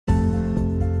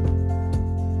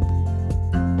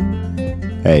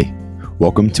Hey,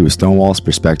 welcome to a Stonewall's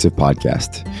Perspective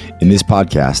podcast. In this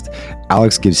podcast,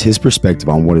 Alex gives his perspective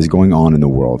on what is going on in the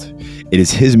world. It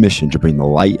is his mission to bring the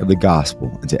light of the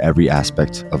gospel into every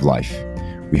aspect of life.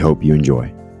 We hope you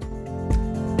enjoy.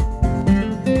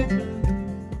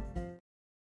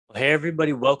 Hey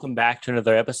everybody, welcome back to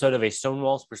another episode of a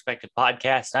Stonewall's Perspective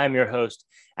podcast. I'm your host,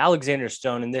 Alexander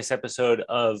Stone. In this episode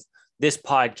of this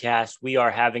podcast, we are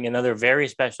having another very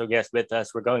special guest with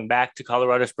us. We're going back to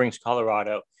Colorado Springs,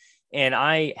 Colorado, and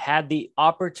I had the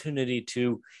opportunity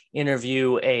to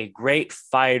interview a great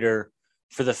fighter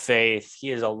for the faith.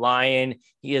 He is a lion.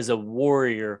 He is a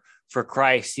warrior for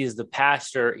Christ. He is the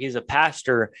pastor. He's a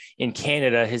pastor in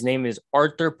Canada. His name is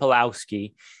Arthur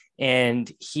Pawlowski,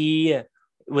 and he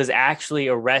was actually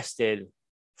arrested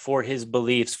for his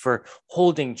beliefs, for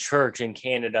holding church in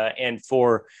Canada, and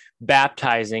for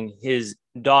baptizing his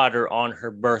daughter on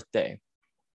her birthday.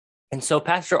 And so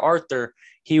Pastor Arthur,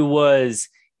 he was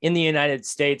in the United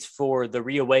States for the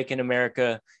Reawaken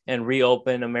America and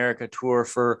Reopen America tour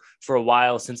for a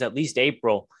while, since at least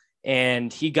April.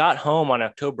 And he got home on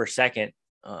October 2nd,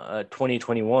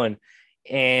 2021.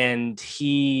 And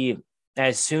he,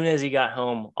 as soon as he got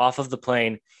home off of the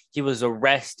plane, he was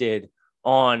arrested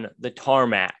on the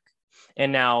tarmac.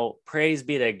 And now, praise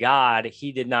be to God,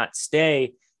 he did not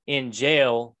stay in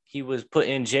jail. He was put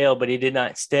in jail, but he did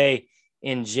not stay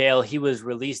in jail. He was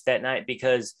released that night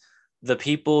because the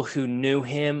people who knew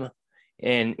him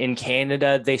in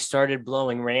Canada, they started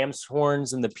blowing ram's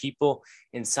horns, and the people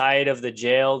inside of the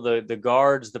jail, the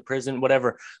guards, the prison,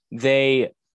 whatever, they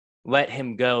let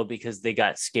him go because they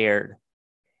got scared.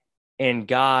 And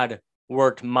God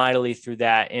worked mightily through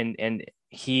that. And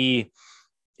he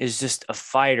is just a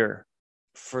fighter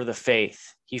for the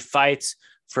faith. He fights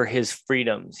for his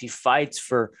freedoms. He fights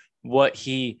for what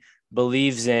he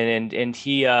believes in. And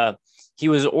he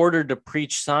was ordered to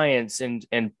preach science and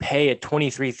pay a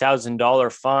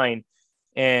 $23,000 fine.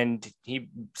 And he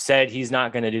said he's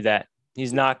not going to do that.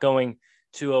 He's not going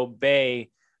to obey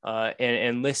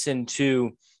and listen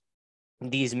to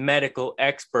these medical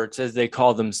experts, as they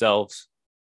call themselves,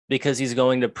 because he's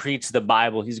going to preach the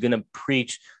Bible. He's going to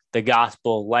preach the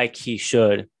gospel like he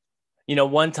should. You know,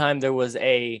 one time there were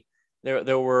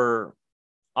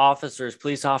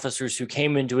police officers who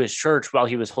came into his church while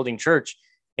he was holding church,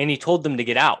 and he told them to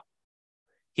get out.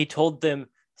 He told them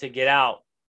to get out,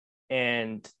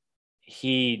 and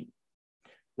he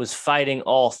was fighting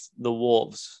off the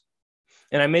wolves.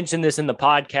 And I mentioned this in the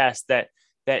podcast that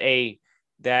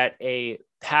a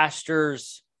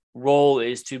pastor's role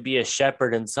is to be a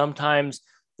shepherd, and sometimes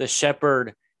the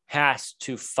shepherd has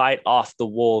to fight off the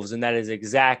wolves, and that is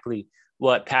exactly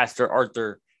what Pastor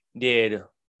Arthur did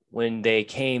when they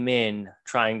came in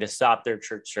trying to stop their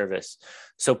church service.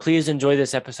 So please enjoy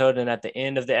this episode, and at the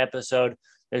end of the episode,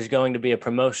 there's going to be a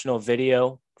promotional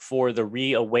video for the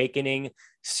Reawakening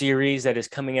series that is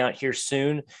coming out here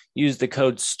soon. Use the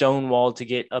code Stonewall to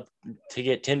get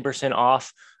 10%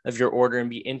 off of your order and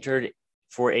be entered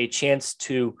for a chance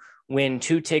to win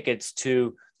 2 tickets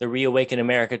to the Reawaken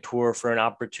America tour, for an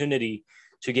opportunity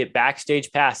to get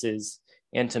backstage passes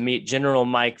and to meet General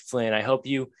Mike Flynn. I hope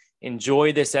you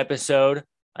enjoy this episode.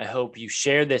 I hope you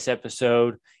share this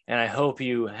episode, and I hope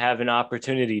you have an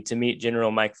opportunity to meet General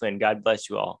Mike Flynn. God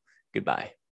bless you all.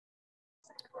 Goodbye.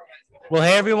 Well,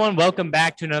 hey, everyone. Welcome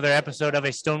back to another episode of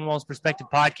a Stonewall's Perspective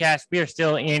podcast. We are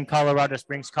still in Colorado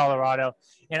Springs, Colorado,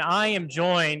 and I am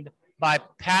joined by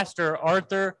Pastor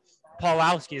Arthur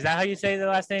Pawlowski. Is that how you say the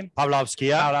last name? Pawlowski,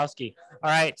 yeah. Pawlowski. All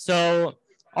right. So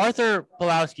Arthur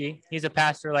Pawlowski, he's a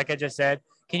pastor, like I just said.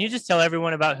 Can you just tell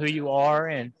everyone about who you are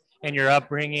and your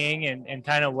upbringing and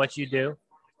kind of what you do?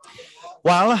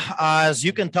 Well, as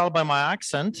you can tell by my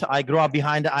accent, I grew up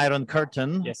behind the Iron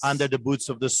Curtain, Yes. under the boots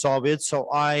of the Soviets. So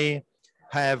I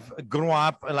have grew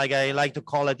up, like I like to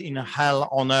call it, in hell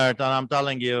on earth. And I'm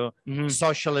telling you,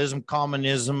 socialism,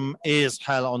 communism is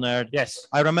hell on earth. Yes.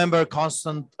 I remember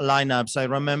constant lineups. I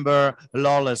remember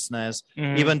lawlessness.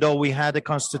 Even though we had a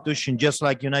constitution just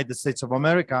like United States of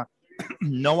America,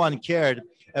 no one cared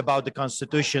about the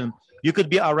constitution. You could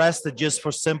be arrested just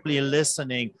for simply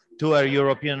listening to a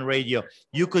European radio.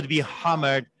 You could be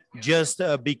hammered just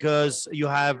because you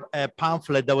have a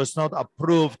pamphlet that was not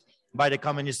approved by the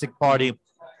Communistic Party.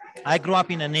 I grew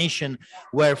up in a nation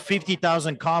where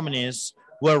 50,000 communists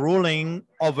were ruling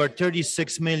over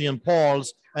 36 million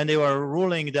Poles, and they were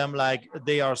ruling them like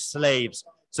they are slaves.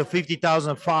 So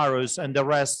 50,000 pharaohs and the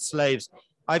rest slaves.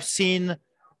 I've seen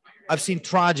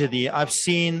tragedy. I've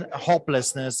seen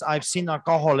hopelessness. I've seen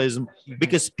alcoholism,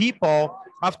 because people,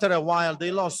 after a while,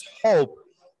 they lost hope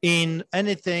in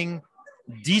anything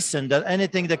decent, that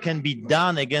anything that can be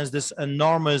done against this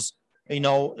enormous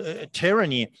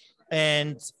tyranny.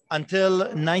 And until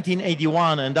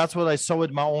 1981, and that's what I saw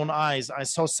with my own eyes, I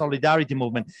saw solidarity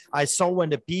movement. I saw when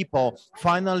the people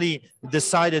finally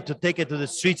decided to take it to the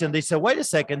streets, and they said, wait a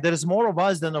second, there is more of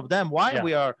us than of them. Why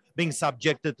we are being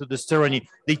subjected to this tyranny?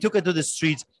 They took it to the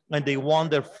streets and they won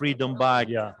their freedom back.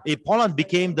 Poland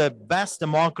became the best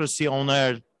democracy on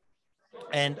earth.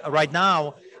 And right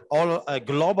now, all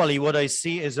globally, what I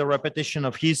see is a repetition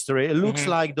of history. It looks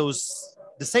like the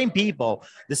same people,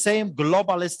 the same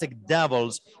globalistic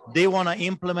devils, they want to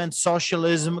implement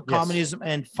socialism, communism,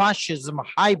 and fascism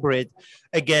hybrid.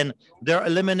 Again, they're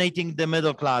eliminating the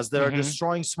middle class. They're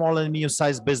destroying small and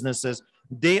medium-sized businesses.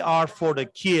 They are for the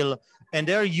kill, and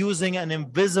they're using an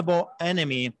invisible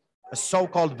enemy, a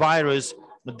so-called virus,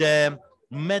 the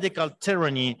medical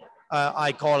tyranny,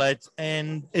 I call it.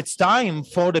 And it's time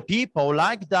for the people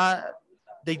like that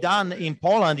they done in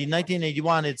Poland in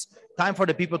 1981. It's time for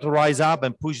the people to rise up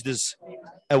and push this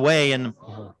away. And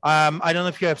I don't know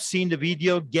if you have seen the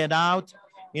video, Get Out.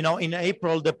 In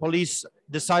April, the police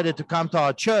decided to come to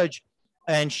our church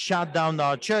and shut down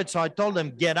our church. So I told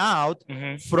them, get out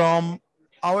from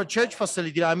our church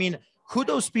facility. I mean, who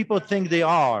those people think they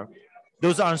are?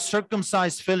 Those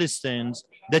uncircumcised Philistines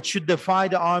that should defy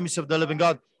the armies of the living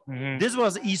God. This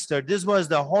was Easter. This was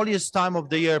the holiest time of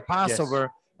the year, Passover.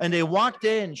 And they walked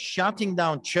in shutting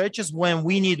down churches when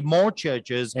we need more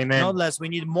churches, not less. We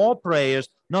need more prayers,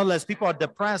 not less. People are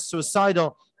depressed,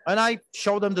 suicidal. And I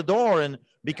showed them the door. And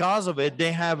because of it,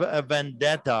 they have a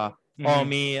vendetta on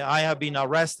me. I have been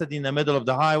arrested in the middle of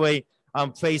the highway.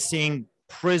 I'm facing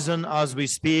prison as we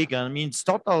speak. I mean, it's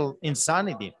total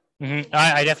insanity.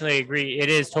 I definitely agree. It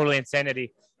is totally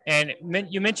insanity. And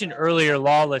you mentioned earlier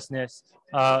lawlessness,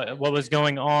 what was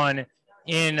going on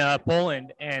in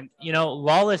Poland, and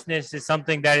lawlessness is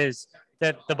something that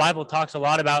the Bible talks a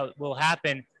lot about will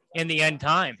happen in the end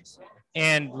times.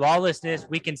 And lawlessness,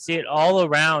 we can see it all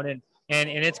around, and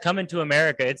it's coming to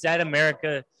America. It's at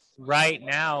America right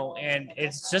now, and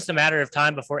it's just a matter of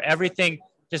time before everything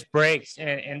just breaks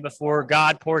and before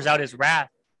God pours out his wrath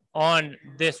on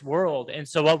this world. And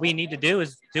so what we need to do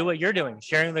is do what you're doing,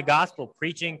 sharing the gospel,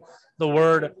 preaching the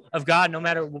word of God,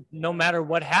 no matter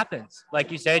what happens.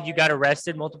 Like you said, you got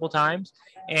arrested multiple times,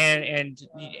 and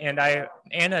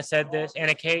Anna said this.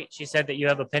 Anna Kate, she said that you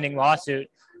have a pending lawsuit,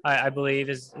 I believe.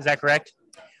 Is that correct?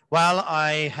 Well,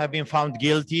 I have been found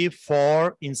guilty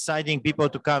for inciting people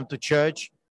to come to church,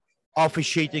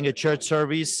 officiating a church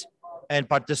service, and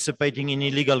participating in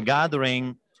illegal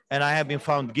gathering. And I have been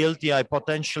found guilty. I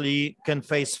potentially can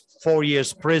face 4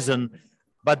 years prison.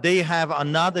 But they have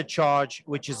another charge,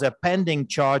 which is a pending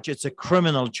charge. It's a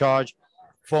criminal charge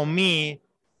for me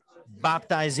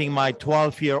baptizing my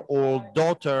 12-year-old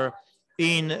daughter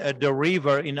in the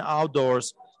river in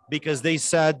outdoors, because they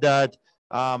said that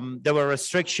there were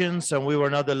restrictions and we were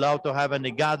not allowed to have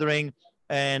any gathering.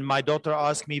 And my daughter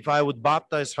asked me if I would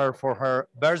baptize her for her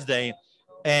birthday.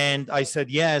 And I said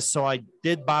yes. So I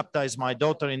did baptize my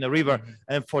daughter in the river.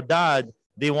 And for that,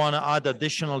 they want to add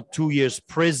additional 2 years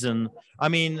prison. I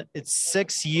mean, it's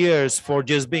 6 years for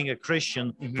just being a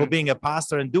Christian, for being a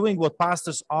pastor and doing what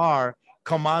pastors are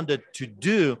commanded to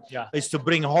do, is to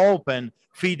bring hope and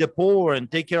feed the poor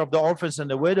and take care of the orphans and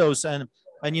the widows and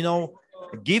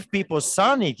give people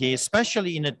sanity,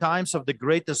 especially in the times of the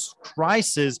greatest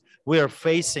crisis we are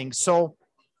facing. So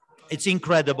it's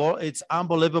incredible. It's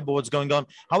unbelievable what's going on.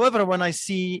 However, when I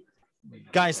see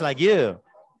guys like you,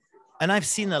 and I've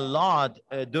seen a lot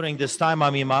during this time,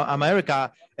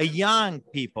 America, young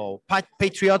people,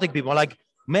 patriotic people, like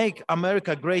make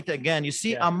America great again. You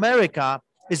see, America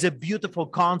is a beautiful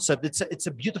concept. It's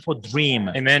a beautiful dream.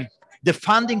 Amen. The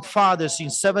founding fathers in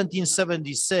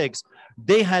 1776,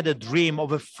 they had a dream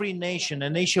of a free nation, a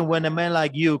nation where a man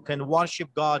like you can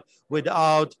worship God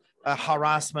without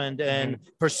harassment and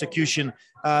persecution,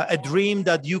 a dream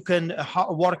that you can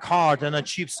work hard and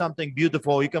achieve something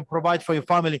beautiful. You can provide for your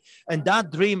family. And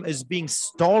that dream is being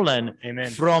stolen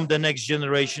from the next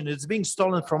generation. It's being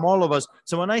stolen from all of us.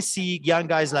 So when I see young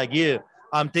guys like you,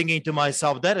 I'm thinking to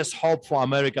myself, there is hope for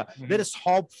America. There is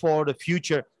hope for the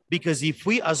future. Because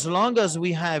as long as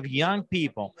we have young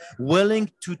people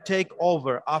willing to take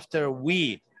over after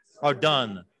we are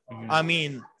done,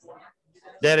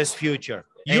 there is future.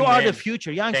 You are the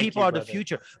future. Young people are the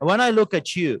future. When I look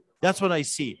at you, that's what I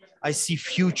see. I see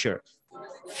future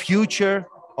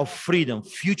of freedom,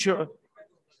 future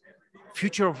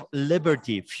of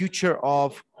liberty, future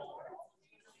of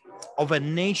a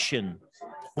nation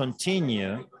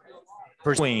continue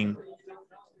pursuing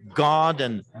God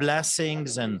and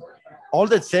blessings and all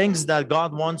the things that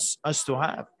God wants us to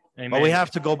have. But we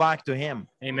have to go back to him.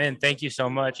 Amen. Thank you so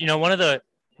much. One of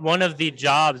one of the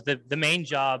jobs, the main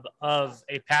job of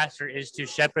a pastor is to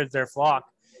shepherd their flock.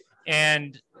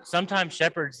 And sometimes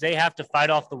shepherds, they have to fight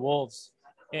off the wolves.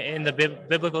 In the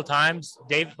biblical times,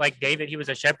 David, he was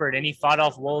a shepherd and he fought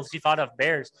off wolves, he fought off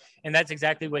bears. And that's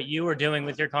exactly what you were doing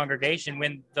with your congregation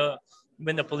when the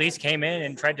police came in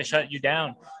and tried to shut you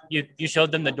down. You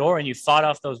showed them the door and you fought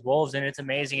off those wolves, and it's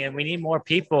amazing. And we need more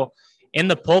people in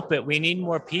the pulpit. We need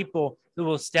more people who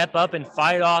will step up and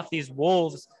fight off these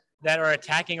wolves that are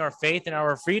attacking our faith and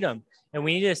our freedom. And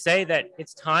we need to say that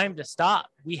it's time to stop.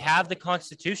 We have the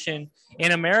Constitution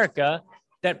in America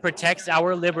that protects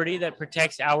our liberty, that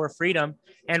protects our freedom,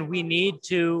 and we need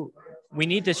to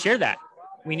share that.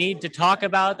 We need to talk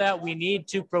about that. We need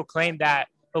to proclaim that,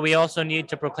 but we also need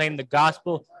to proclaim the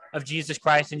gospel of Jesus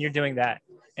Christ, and you're doing that.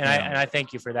 And I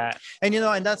thank you for that. And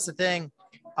and that's the thing.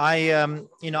 I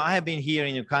have been here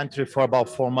in the country for about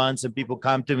 4 months, and people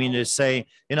come to me and they say,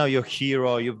 you're a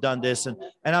hero, you've done this, and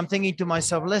I'm thinking to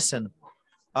myself, listen.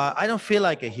 I don't feel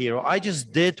like a hero. I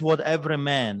just did what every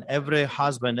man, every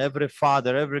husband, every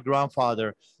father, every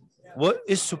grandfather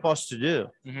is supposed to do.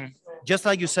 Mm-hmm. Just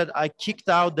like you said, I kicked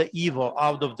out the evil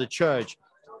out of the church.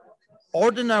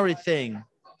 Ordinary thing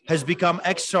has become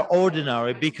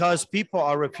extraordinary because people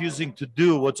are refusing to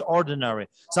do what's ordinary.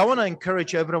 So I want to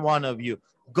encourage every one of you,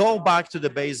 go back to the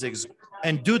basics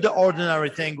and do the ordinary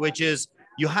thing, which is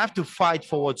you have to fight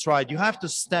for what's right. You have to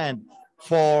stand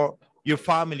for your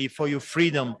family, for your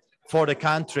freedom, for the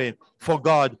country, for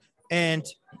God. And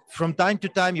from time to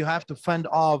time, you have to fend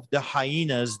off the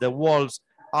hyenas, the wolves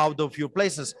out of your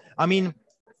places. I mean,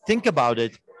 think about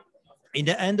it. In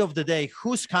the end of the day,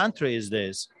 whose country is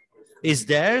this? Is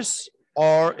theirs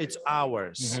or it's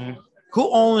ours? Mm-hmm.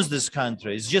 Who owns this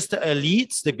country? Is just the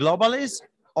elites, the globalists,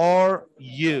 or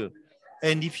you?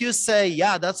 And if you say,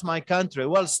 yeah, that's my country,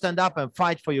 well, stand up and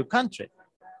fight for your country.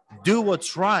 Do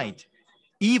what's right.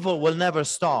 Evil will never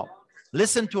stop.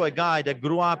 Listen to a guy that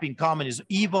grew up in communism.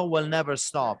 Evil will never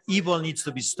stop. Evil needs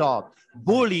to be stopped.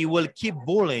 Bully will keep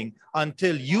bullying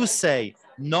until you say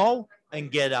no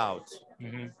and get out.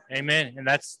 Mm-hmm. Amen. And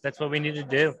that's what we need to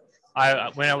do.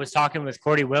 When I was talking with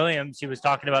Cordy Williams, he was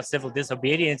talking about civil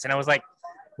disobedience, and I was like,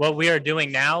 what we are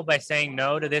doing now by saying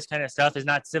no to this kind of stuff is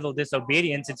not civil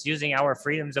disobedience. It's using our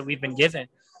freedoms that we've been given.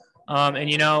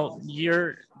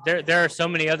 There are so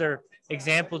many other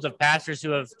examples of pastors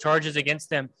who have charges against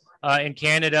them. In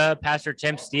Canada, Pastor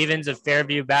Tim Stevens of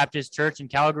Fairview Baptist Church in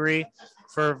Calgary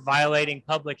for violating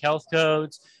public health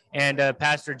codes, and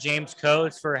Pastor James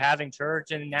Coates for having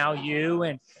church, and now you,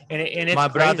 and it's my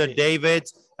crazy. Brother David,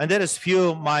 and there is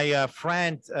my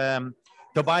friend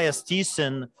Tobias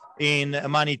Thiessen in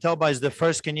Manitoba is the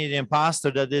first Canadian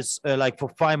pastor that is for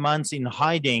 5 months in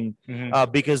hiding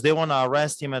because they want to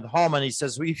arrest him at home. And he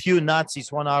says, if you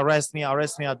Nazis want to arrest me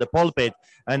at the pulpit.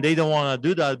 And they don't want to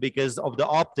do that because of the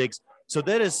optics. So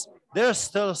there are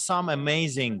still some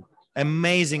amazing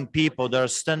people that are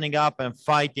standing up and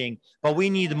fighting, but we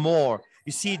need more.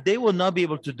 You see, they will not be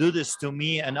able to do this to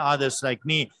me and others like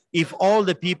me if all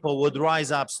the people would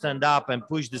rise up, stand up, and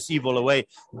push this evil away.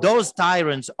 Those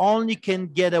tyrants only can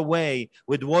get away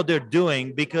with what they're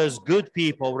doing because good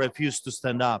people refuse to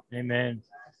stand up. Amen.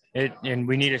 And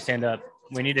we need to stand up.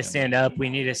 We need to stand up. We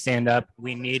need to stand up.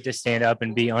 We need to stand up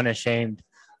and be unashamed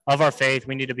of our faith.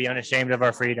 We need to be unashamed of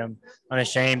our freedom,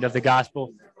 unashamed of the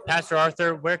gospel. Pastor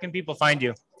Arthur, where can people find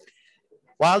you?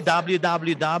 Well,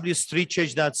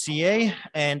 www.streetchurch.ca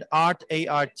and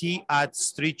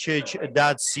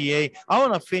art@streetchurch.ca. I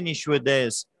want to finish with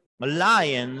this.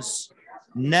 Lions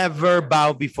never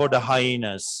bow before the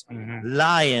hyenas. Mm-hmm.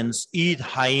 Lions eat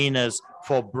hyenas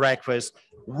for breakfast.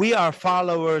 We are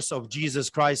followers of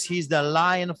Jesus Christ. He's the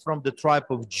Lion from the tribe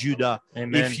of Judah.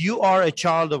 Amen. If you are a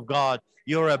child of God,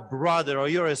 you're a brother or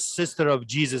you're a sister of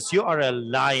Jesus, you are a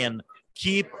lion.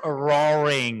 Keep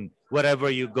roaring wherever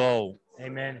you go.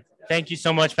 Amen. Thank you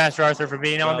so much, Pastor Arthur, for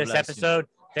being on this episode.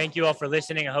 Thank you all for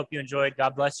listening. I hope you enjoyed.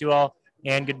 God bless you all,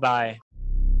 and goodbye.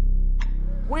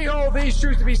 We hold these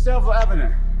truths to be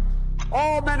self-evident.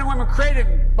 All men and women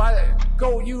created by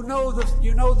you know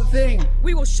the thing.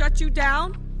 We will shut you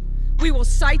down. We will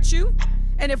cite you.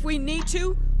 And if we need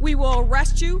to, we will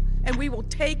arrest you and we will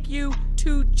take you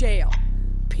to jail.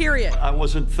 Period. I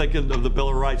wasn't thinking of the Bill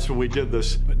of Rights when we did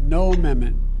this. But no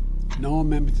amendment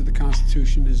to the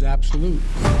Constitution is absolute.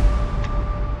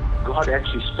 God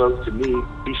actually spoke to me.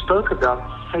 He spoke about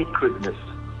sacredness.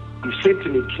 He said to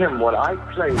me, Kim, what I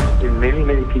place in many,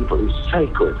 many people is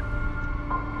sacred.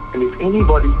 And if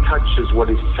anybody touches what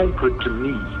is sacred to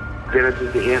me, then it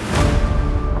is the end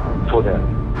for them.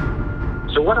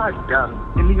 So what I've done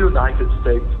in the United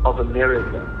States of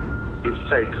America is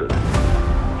sacred.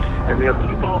 And there are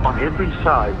people on every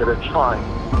side that are trying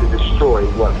to destroy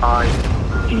what I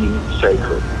deem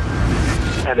sacred.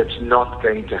 And it's not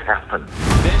going to happen.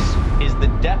 This is the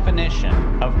definition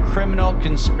of criminal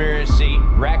conspiracy,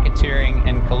 racketeering,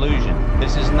 and collusion.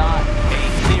 This is not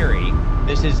a theory.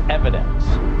 This is evidence.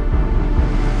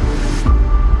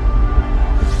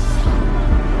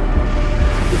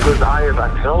 Because I have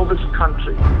upheld this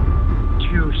country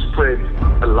to spread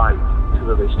a light to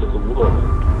the rest of the world.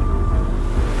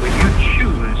 When you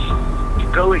choose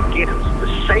to go against the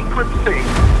sacred thing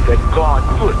that God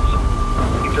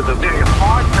puts into the very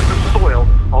heart and the soil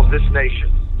of this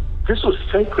nation, this was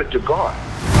sacred to God.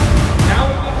 Now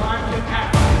is the time to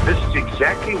act. This is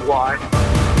exactly why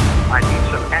I need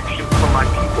some action from my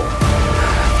people.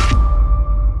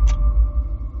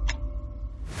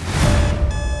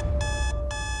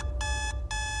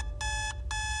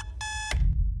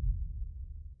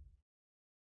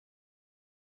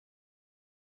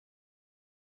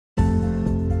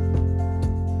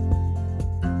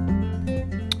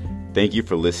 Thank you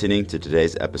for listening to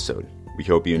today's episode. We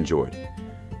hope you enjoyed.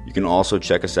 You can also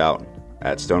check us out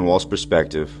at Stonewall's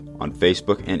Perspective on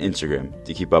Facebook and Instagram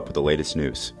to keep up with the latest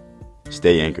news.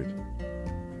 Stay anchored.